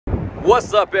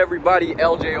What's up, everybody?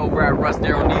 LJ over at Russ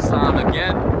Darrow Nissan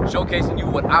again, showcasing you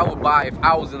what I would buy if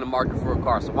I was in the market for a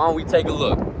car. So why don't we take a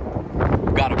look?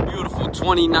 We've got a beautiful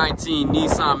 2019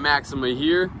 Nissan Maxima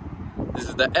here. This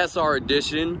is the SR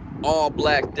edition, all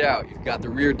blacked out. You've got the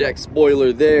rear deck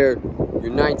spoiler there,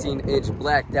 your 19-inch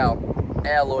blacked out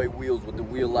alloy wheels with the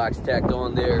wheel locks tacked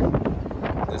on there,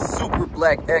 the super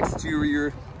black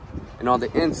exterior. And on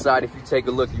the inside, if you take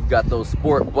a look, you've got those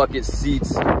sport bucket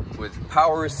seats with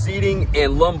power seating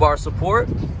and lumbar support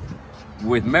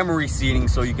with memory seating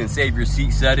so you can save your seat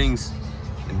settings.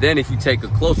 And then if you take a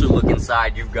closer look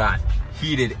inside, you've got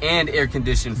heated and air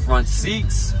conditioned front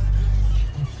seats.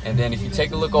 And then if you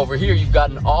take a look over here, you've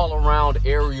got an all-around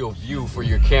aerial view for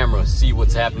your camera, see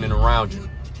what's happening around you.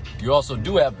 You also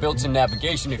do have built-in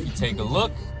navigation. If you take a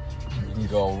look, you can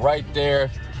go right there.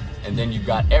 And then you've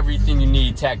got everything you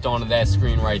need tacked onto that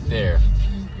screen right there.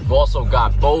 You've also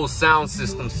got Bose sound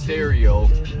system stereo,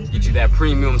 get you that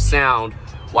premium sound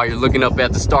while you're looking up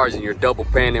at the stars in your double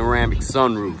panoramic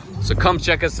sunroof. So come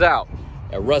check us out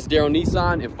at Russ Darrow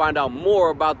Nissan and find out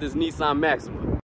more about this Nissan Maxima.